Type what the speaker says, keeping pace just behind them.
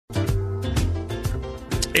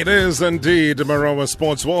It is indeed Marawa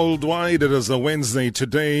Sports Worldwide. It is a Wednesday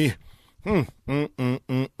today. Well,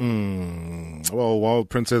 while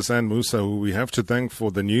Princess Anne Musa, who we have to thank for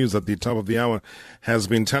the news at the top of the hour, has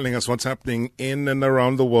been telling us what's happening in and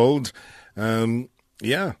around the world. I'll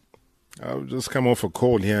just come off a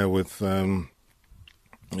call here with,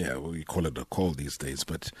 we call it a call these days,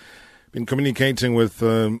 but been communicating with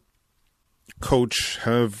Coach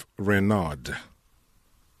Hervé Renard.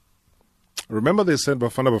 Remember they said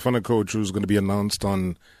Bafana coach who's going to be announced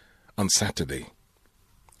on Saturday.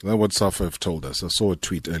 That's what SAFA have told us. I saw a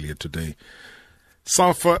tweet earlier today.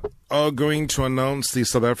 SAFA are going to announce the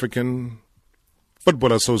South African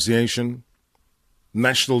Football Association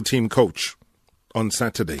national team coach on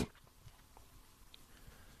Saturday.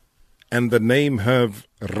 And the name Hervé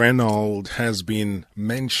Renard has been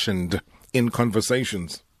mentioned in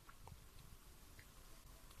conversations.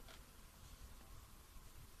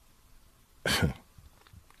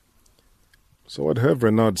 So what Hervé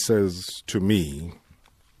Renard says to me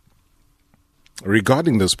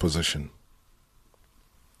regarding this position,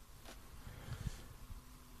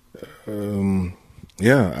 I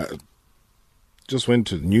just went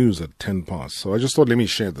to the news at 10 past, so I just thought let me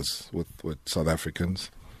share this with South Africans.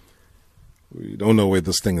 We don't know where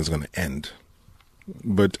this thing is going to end,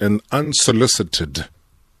 but an unsolicited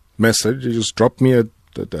message, he just dropped me a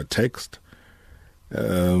text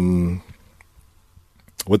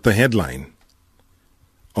with the headline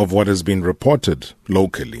of what has been reported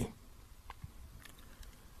locally.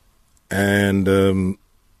 And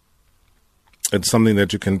it's something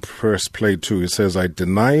that you can press play to. It says, I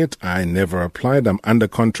deny it. I never applied. I'm under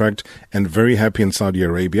contract and very happy in Saudi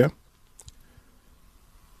Arabia.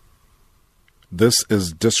 This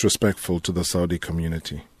is disrespectful to the Saudi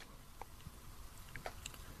community.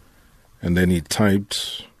 And then he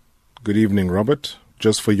typed, good evening, Robert.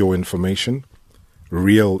 Just for your information,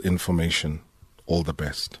 real information. All the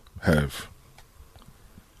best. Hervé.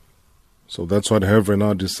 So that's what Hervé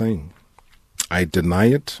Renard is saying. I deny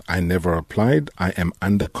it. I never applied. I am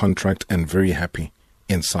under contract and very happy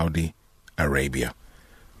in Saudi Arabia.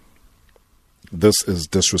 This is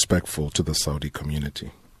disrespectful to the Saudi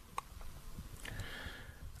community.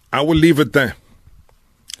 I will leave it there.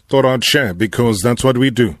 Thought I'd share because that's what we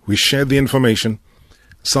do. We share the information.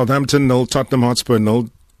 Southampton 0, Tottenham Hotspur 0,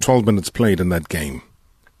 12 minutes played in that game.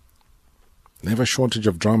 Never shortage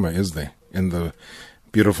of drama, is there, in the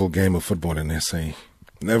beautiful game of football in SA?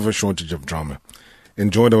 Never shortage of drama.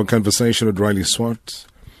 Enjoyed our conversation with Riley Swart.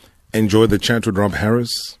 Enjoyed the chat with Rob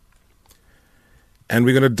Harris. And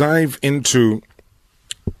we're going to dive into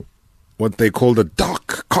what they call the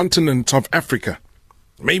dark continent of Africa.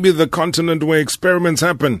 Maybe the continent where experiments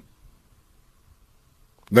happen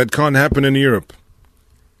that can't happen in Europe.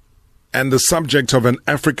 And the subject of an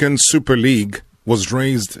African Super League was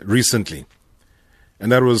raised recently.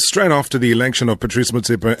 And that was straight after the election of Patrice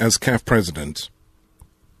Motsepe as CAF president.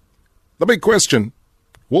 The big question,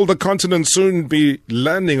 will the continent soon be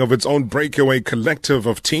learning of its own breakaway collective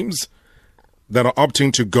of teams that are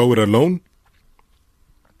opting to go it alone?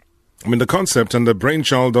 I mean, the concept and the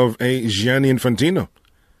brainchild of a Gianni Infantino.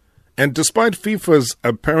 And despite FIFA's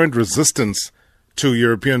apparent resistance to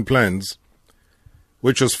European plans,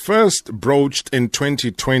 which was first broached in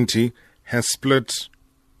 2020, has split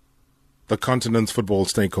the continent's football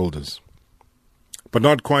stakeholders, but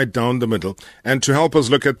not quite down the middle. And to help us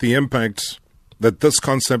look at the impact that this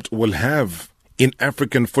concept will have in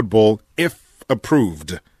African football if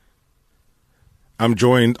approved, I'm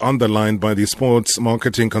joined on the line by the sports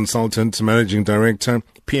marketing consultant, managing director,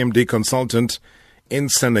 PMD consultant in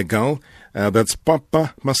Senegal. That's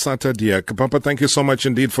Papa Massata Diack. Papa, thank you so much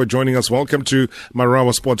indeed for joining us. Welcome to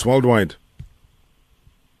Marawa Sports Worldwide.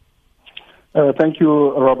 Thank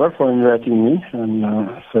you, Robert, for inviting me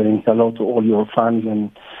and saying hello to all your fans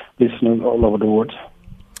and listeners all over the world.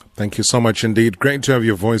 Thank you so much indeed. Great to have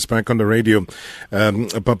your voice back on the radio,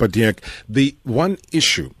 Papa Diack. The one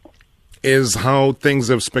issue is how things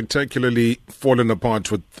have spectacularly fallen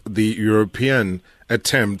apart with the European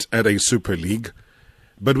attempt at a Super League.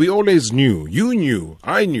 But we always knew, you knew,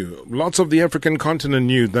 I knew, lots of the African continent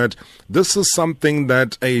knew that this is something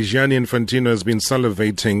that a Gianni Infantino has been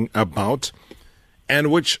salivating about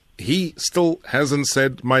and which he still hasn't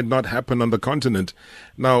said might not happen on the continent.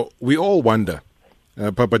 Now, we all wonder,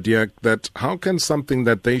 Papa Diack, that how can something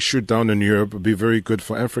that they shoot down in Europe be very good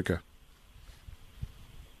for Africa?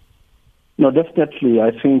 No, definitely.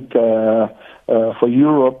 I think for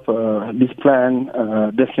Europe, this plan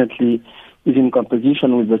definitely is in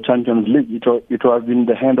competition with the Champions League. It has been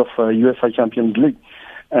the hand of UEFA Champions League,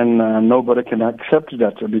 and nobody can accept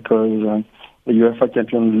that because The UEFA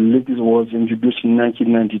Champions League was introduced in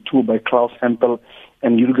 1992 by Klaus Hempel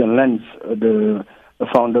and Jürgen Lenz, the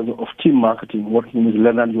founders of Team Marketing, working with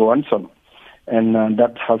Leonard Johansson. And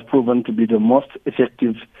that has proven to be the most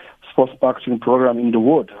effective sports marketing program in the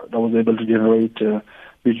world that was able to generate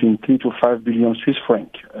between 3 to 5 billion Swiss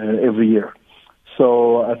francs every year.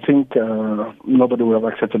 So I think nobody would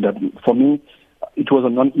have accepted that. For me, it was a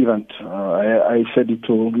non-event. I said it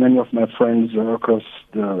to many of my friends across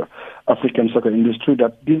the African soccer industry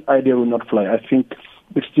that this idea will not fly. I think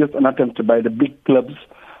it's just an attempt by the big clubs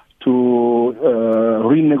to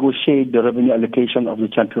renegotiate the revenue allocation of the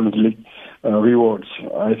Champions League rewards.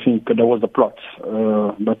 I think that was the plot,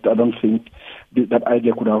 but I don't think that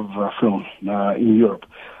idea could have flown in Europe.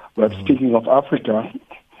 But speaking of Africa,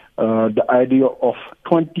 the idea of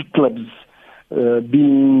 20 clubs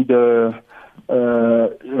being the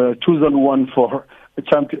chosen one for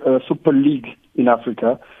a Super League in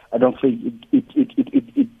Africa, I don't think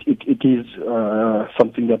it is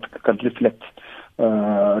something that can reflect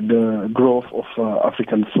the growth of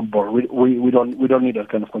African football. We don't need that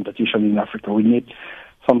kind of competition in Africa. We need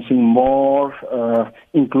something more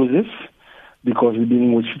inclusive, because we're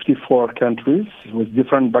dealing with 54 countries with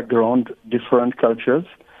different background, different cultures,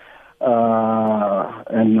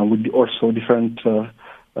 and with also different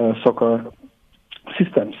soccer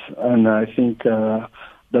systems. And I think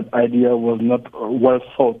that idea was not well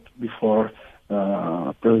thought before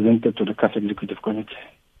presented to the CAF Executive Committee.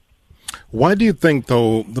 Why do you think,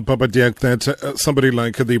 though, the Papa Diack, that somebody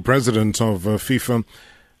like the president of FIFA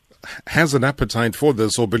has an appetite for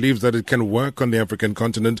this, or believes that it can work on the African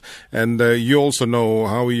continent? And you also know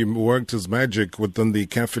how he worked his magic within the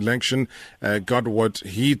CAF election, got what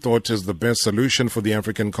he thought is the best solution for the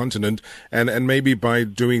African continent, and maybe by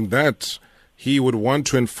doing that, he would want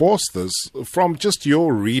to enforce this. From just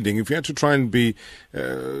your reading, if you had to try and be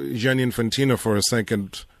Gianni Infantino for a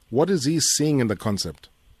second, what is he seeing in the concept?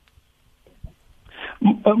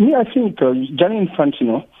 I think Gianni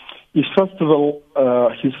Infantino is, first of all,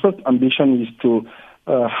 his first ambition is to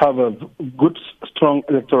have a good, strong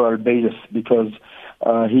electoral basis, because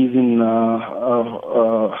he's in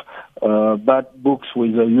bad books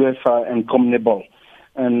with the UEFA and CONMEBOL.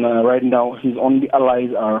 And right now, his only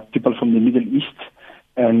allies are people from the Middle East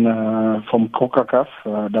and from CONCACAF,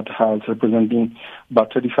 that has representing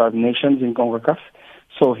about 35 nations in CONCACAF.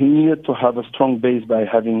 So he needed to have a strong base by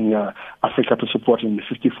having Africa to support him, the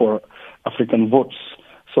 54 African votes.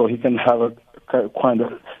 So he can have a kind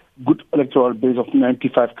of good electoral base of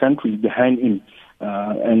 95 countries behind him.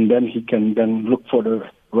 And then he can then look for the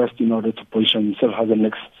rest in order to position himself as the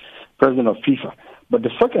next president of FIFA. But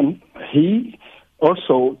the second, he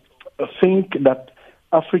also think that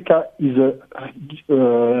Africa is a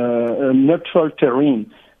natural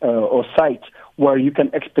terrain or site where you can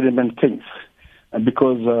experiment things.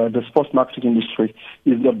 Because the sports marketing industry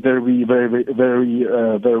is not very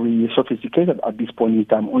sophisticated at this point in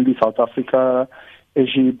time. Only South Africa,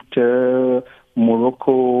 Egypt,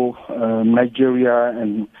 Morocco, Nigeria,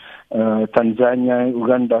 and Tanzania,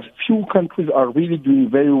 Uganda. Few countries are really doing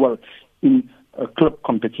very well in club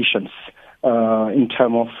competitions in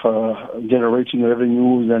terms of generating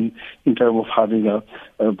revenues and in terms of having a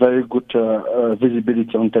very good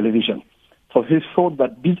visibility on television. So he thought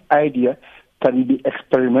that this idea can be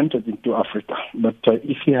experimented into Africa. But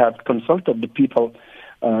if he had consulted the people,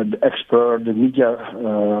 the expert, the media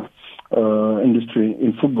industry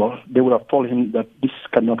in football, they would have told him that this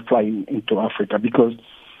cannot fly into Africa, because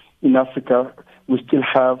in Africa we still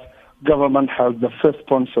have, government has the first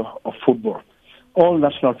sponsor of football. All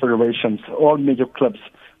national federations, all major clubs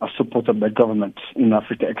are supported by government in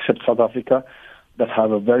Africa, except South Africa, that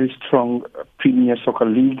have a very strong Premier Soccer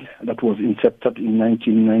League that was incepted in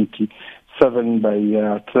 1997 by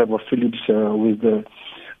Trevor Phillips with the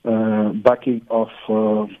backing of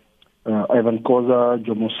Ivan Koza,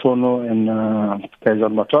 Jomo Sono, and Kaiser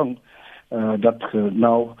Matong. That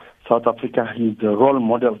now South Africa is the role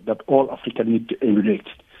model that all Africa need to emulate.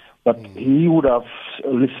 But he would have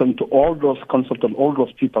listened to all those consultants, all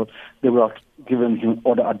those people. They would have given him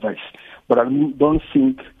other advice. But I don't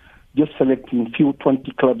think just selecting few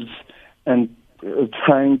 20 clubs and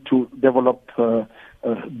trying to develop a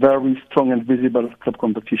very strong and visible club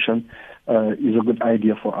competition is a good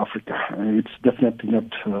idea for Africa. It's definitely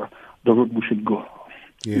not the route we should go.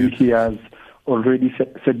 Yeah. He has already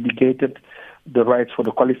dedicated the rights for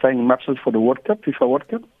the qualifying matches for the World Cup, FIFA World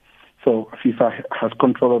Cup. So FIFA has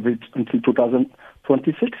control of it until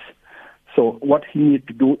 2026. So what he needs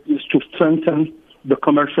to do is to strengthen the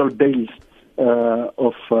commercial base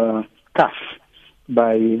of CAF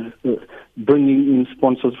by bringing in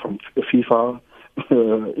sponsors from FIFA,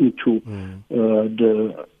 into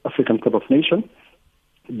the African Cup of Nations,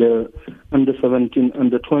 the under-17,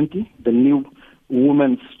 under-20, the new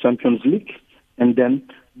Women's Champions League, and then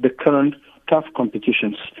the current CAF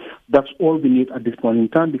competitions. That's all we need at this point in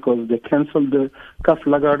time because they canceled the CAF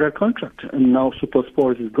Lagardère contract. And now Super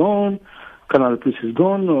Sport is gone, Canal Plus is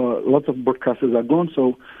gone, lots of broadcasters are gone.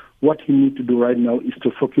 So what he needs to do right now is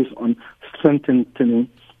to focus on strengthening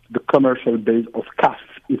the commercial base of CAF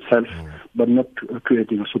itself, but not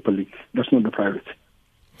creating a Super League. That's not the priority.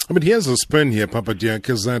 But here's a spin here, Papa Diack,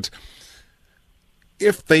 is that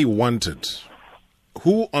if they wanted,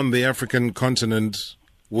 who on the African continent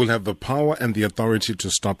will have the power and the authority to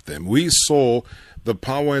stop them? We saw the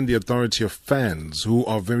power and the authority of fans who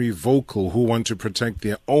are very vocal, who want to protect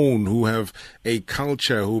their own, who have a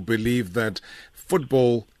culture, who believe that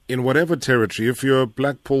football in whatever territory, if you're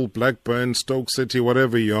Blackpool, Blackburn, Stoke City,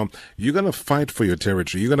 whatever you're going to fight for your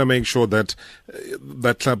territory. You're going to make sure that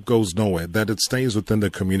that club goes nowhere, that it stays within the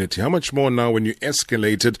community. How much more now when you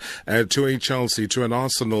escalate it to a Chelsea, to an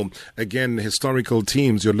Arsenal, again, historical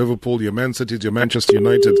teams, your Liverpool, your Man City, your Manchester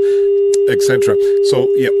United, etc. So,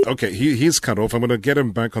 yeah, okay, he's cut off. I'm going to get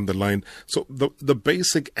him back on the line. So the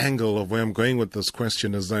basic angle of where I'm going with this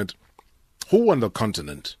question is that who on the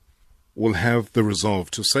continent will have the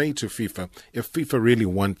resolve to say to FIFA, if FIFA really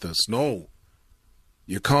want this, no,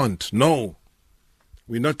 you can't, no,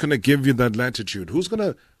 we're not going to give you that latitude. Who's going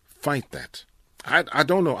to fight that? I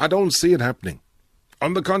don't know. I don't see it happening.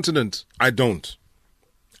 On the continent, I don't.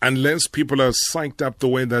 Unless people are psyched up the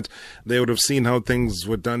way that they would have seen how things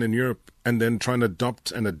were done in Europe and then trying to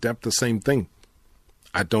adopt and adapt the same thing.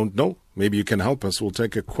 I don't know. Maybe you can help us. We'll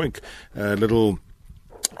take a quick little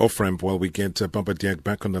off-ramp while we get Papa Diack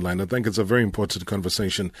back on the line. I think it's a very important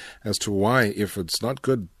conversation as to why, if it's not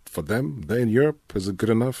good for them, they're in Europe, is it good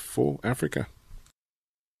enough for Africa?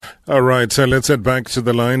 All right, so let's head back to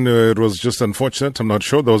the line. It was just unfortunate. I'm not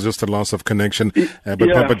sure. There was just a loss of connection. But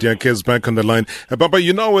Papa Diack is back on the line. Papa,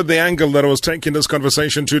 you know the angle that I was taking this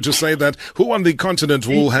conversation to say that who on the continent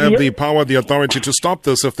will have the power, the authority to stop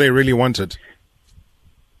this if they really want it?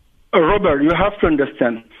 Robert, you have to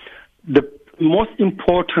understand, the most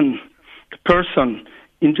important person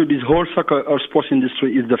into this whole soccer or sports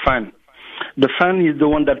industry is the fan. The fan is the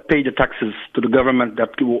one that pays the taxes to the government that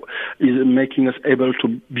is making us able to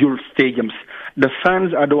build stadiums. The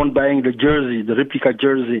fans are the one buying the jersey, the replica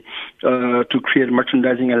jersey, to create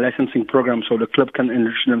merchandising and licensing programs so the club can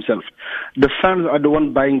enrich themselves. The fans are the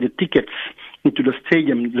one buying the tickets into the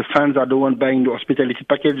stadium. The fans are the one buying the hospitality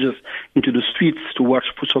packages into the streets to watch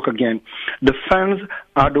soccer game. The fans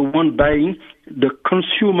are the one buying the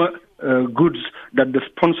consumer goods that the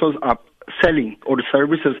sponsors are selling, or the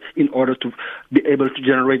services, in order to be able to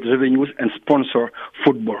generate revenues and sponsor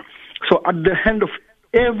football. So at the end of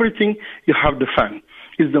everything, you have the fan.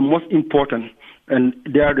 It's the most important, and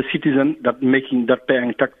they are the citizens that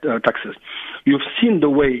paying taxes. You've seen the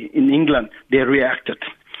way in England they reacted.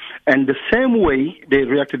 And the same way they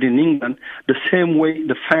reacted in England, the same way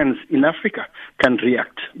the fans in Africa can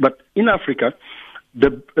react. But in Africa,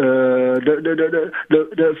 the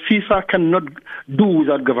FIFA cannot do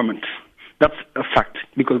without government. That's a fact,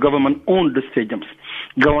 because government owns the stadiums.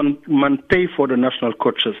 Government pay for the national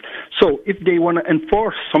coaches. So if they want to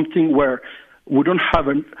enforce something where we don't have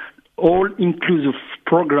an all-inclusive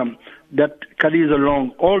program that carries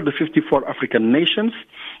along all the 54 African nations,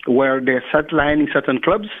 where they're sidelining certain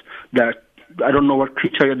clubs, that I don't know what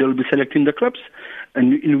criteria they will be selecting the clubs,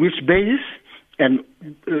 and in which basis, and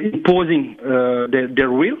imposing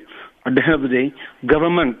their will, at the end of the day,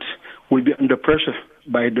 government will be under pressure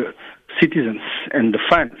by the citizens and the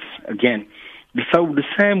fans again. So the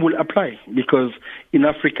same will apply, because in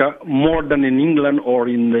Africa, more than in England or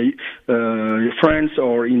in France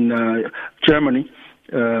or in Germany,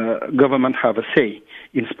 government have a say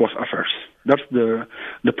in sports affairs. That's the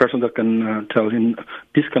person that can tell him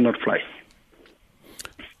this cannot fly.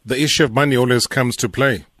 The issue of money always comes to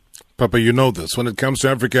play. Papa, you know this. When it comes to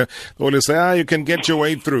Africa, they always say, you can get your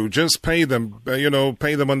way through. Just pay them,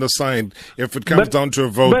 pay them on the side. If it comes down to a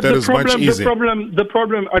vote, that is much easier. The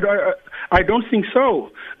problem, I don't think so,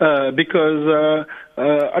 because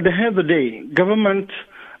at the end of the day, government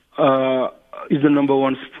is the number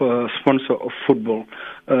one sponsor of football.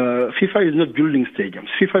 FIFA is not building stadiums.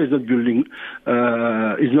 FIFA is not building,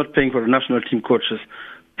 is not paying for the national team coaches.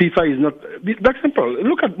 FIFA is not, that's simple.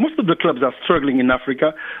 Look at most of the clubs are struggling in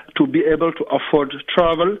Africa to be able to afford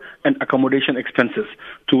travel and accommodation expenses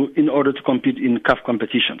in order to compete in CAF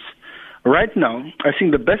competitions. Right now, I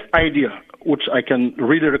think the best idea, which I can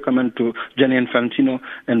really recommend to Gianni Infantino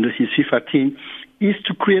and his FIFA team, is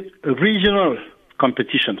to create regional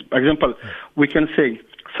competitions. For example, we can say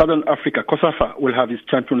Southern Africa, COSAFA, will have its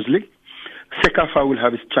Champions League. SECAFA will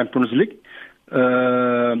have its Champions League.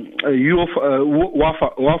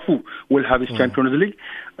 WAFU will have its Champions League.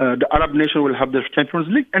 The Arab nation will have their Champions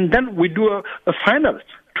League. And then we do a final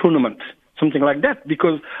tournament, something like that,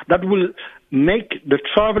 because that will make the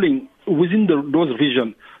traveling within those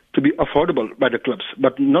regions to be affordable by the clubs.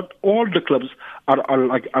 But not all the clubs are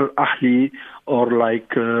like Al Ahly or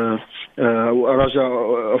like Raja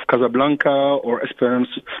of Casablanca or Esperance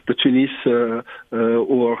de Tunis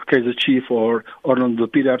or Kaizer Chiefs or Orlando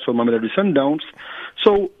Pirates or Mamelodi Sundowns.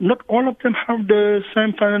 So not all of them have the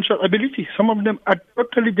same financial ability. Some of them are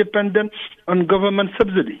totally dependent on government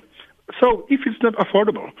subsidy. So if it's not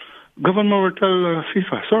affordable, government will tell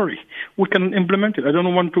FIFA, sorry, we can implement it. I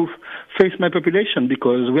don't want to face my population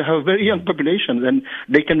because we have a very young population and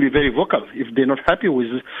they can be very vocal if they're not happy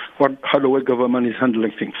with how the way government is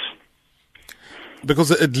handling things.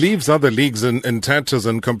 Because it leaves other leagues in tatters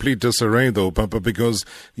and complete disarray, though, Papa, because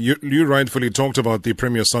you rightfully talked about the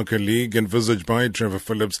Premier Soccer League envisaged by Trevor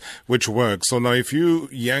Phillips, which works. So now if you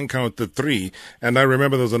yank out the three, and I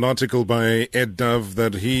remember there was an article by Ed Dove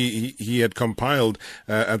that he had compiled,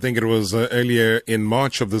 I think it was earlier in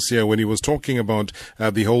March of this year when he was talking about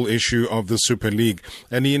the whole issue of the Super League.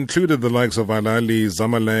 And he included the likes of Al Ahly,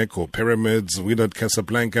 Zamalek, or Pyramids, Wydad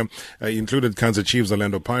Casablanca. He included Kaizer Chiefs,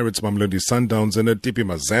 Orlando Pirates, Mamelodi Sundowns, and TP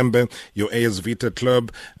Mazembe, your AS Vita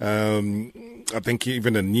club, I think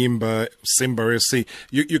even a Nimba, Simba SC.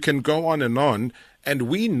 You can go on, and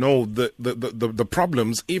we know the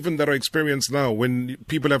problems even that are experienced now when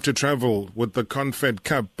people have to travel with the Confed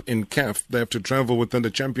Cup in CAF, they have to travel within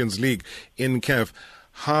the Champions League in CAF.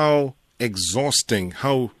 How exhausting,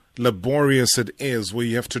 how laborious it is where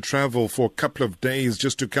you have to travel for a couple of days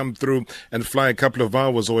just to come through and fly a couple of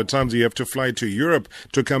hours, or at times you have to fly to Europe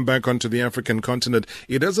to come back onto the African continent.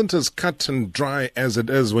 It isn't as cut and dry as it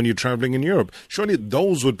is when you're traveling in Europe. Surely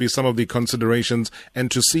those would be some of the considerations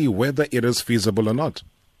and to see whether it is feasible or not.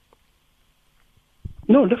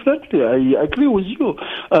 No, definitely. I agree with you.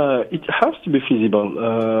 It has to be feasible.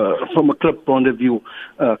 From a club point of view,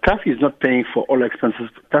 CAF is not paying for all expenses.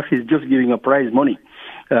 CAF is just giving a prize money.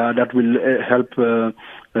 That will help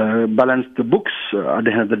balance the books at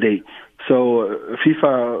the end of the day. So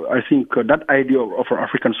FIFA, I think that idea of an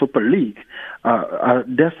African Super League are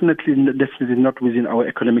definitely not within our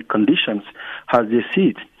economic conditions as they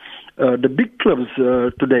see it. The big clubs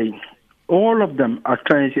today, all of them are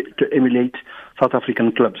trying to emulate South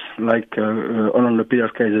African clubs like Orlando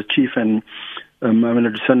Pirates, Kaizer Chiefs, and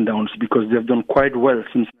Mamelodi Sundowns, because they've done quite well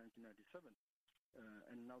since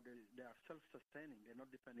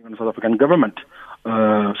on the South African government.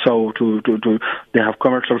 So they have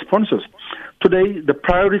commercial sponsors. Today, the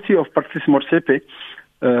priority of Patrice Motsepe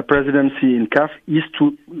presidency in CAF is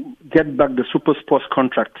to get back the Super Sports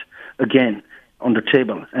contract again on the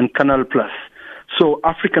table and Canal Plus. So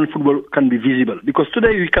African football can be visible, because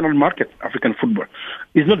today we cannot market African football.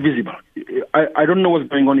 It's not visible. I don't know what's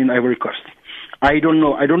going on in Ivory Coast. I don't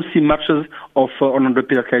know. I don't see matches of Orlando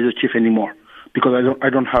Pirates Kaizer Chiefs anymore, because I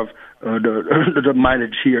don't have the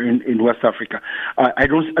mileage here in West Africa. I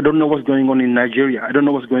don't know what's going on in Nigeria. I don't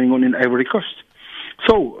know what's going on in Ivory Coast.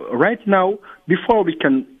 So right now, before we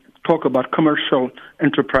can talk about commercial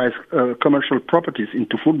enterprise, commercial properties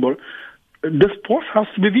into football, the sport has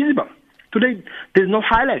to be visible. Today, there's no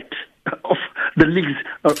highlight of the leagues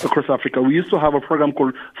across Africa. We used to have a program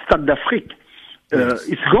called Stade d'Afrique.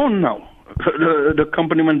 It's gone now. The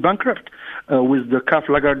company went bankrupt with the CAF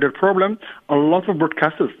Lagardère problem. A lot of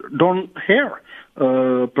broadcasters don't hear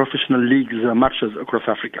professional leagues matches across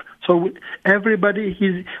Africa. So everybody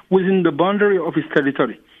is within the boundary of his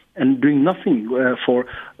territory and doing nothing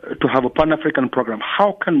to have a Pan-African program.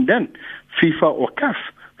 How can then FIFA or CAF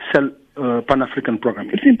sell a Pan-African program?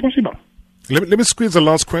 It's impossible. Let me squeeze the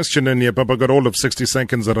last question in here, Papa. I've got all of 60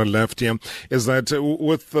 seconds that are left here. Is that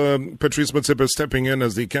with Patrice Motsepe stepping in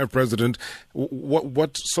as the CAF president,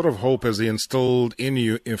 what sort of hope has he instilled in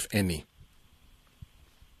you, if any?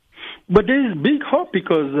 But there is big hope,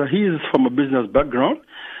 because he is from a business background.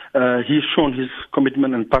 He's shown his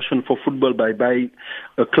commitment and passion for football by buying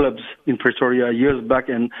clubs in Pretoria years back,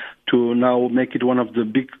 and to now make it one of the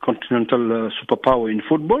big continental superpower in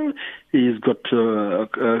football. He's got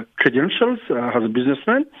credentials as a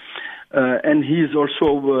businessman, and he is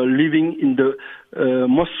also living in the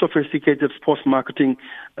most sophisticated sports marketing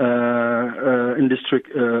industry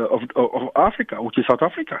of Africa, which is South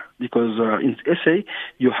Africa. Because in SA,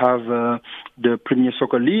 you have the Premier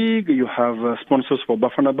Soccer League, you have sponsors for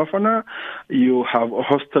Bafana, you have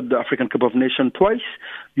hosted the African Cup of Nations twice,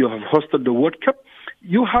 you have hosted the World Cup,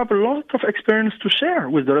 you have a lot of experience to share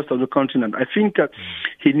with the rest of the continent. I think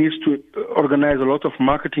he needs to organize a lot of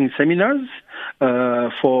marketing seminars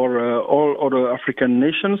for all other African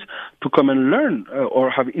nations to come and learn or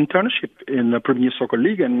have internship in the Premier Soccer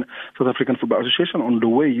League and South African Football Association on the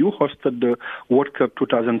way you hosted the World Cup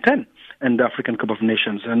 2010 and the African Cup of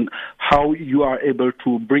Nations, and how you are able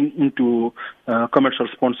to bring into commercial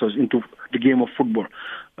sponsors into the game of football.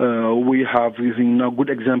 We have using a good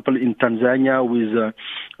example in Tanzania with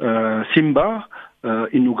Simba.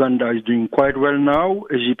 In Uganda is doing quite well now.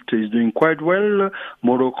 Egypt is doing quite well.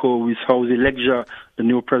 Morocco with Houzi Legja, the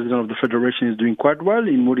new president of the federation, is doing quite well.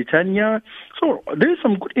 In Mauritania. So there are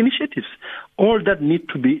some good initiatives. All that need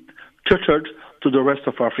to be catered to the rest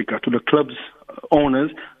of Africa, to the clubs, owners,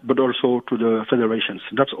 but also to the federations.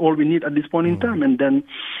 That's all we need at this point in time. And then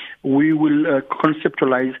we will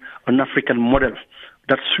conceptualize an African model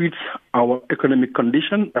that suits our economic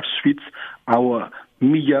condition, that suits our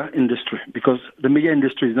media industry, because the media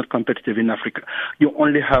industry is not competitive in Africa. You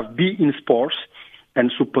only have B in sports,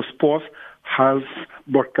 and Super Sports has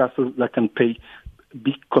broadcasters that can pay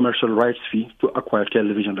big commercial rights fee to acquire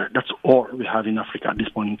television. That's all we have in Africa at this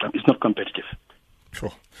point in time. It's not competitive.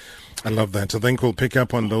 Sure. I love that. I think we'll pick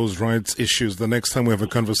up on those rights issues the next time we have a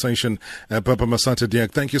conversation. Papa Massata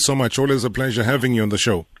Diack, thank you so much. Always a pleasure having you on the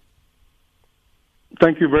show.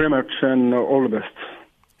 Thank you very much, and all the best.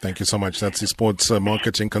 Thank you so much. That's the sports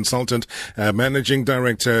marketing consultant, managing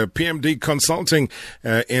director, PMD Consulting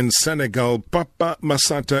in Senegal, Papa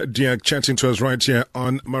Massata Diack, chatting to us right here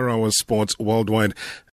on Marawa Sport Worldwide.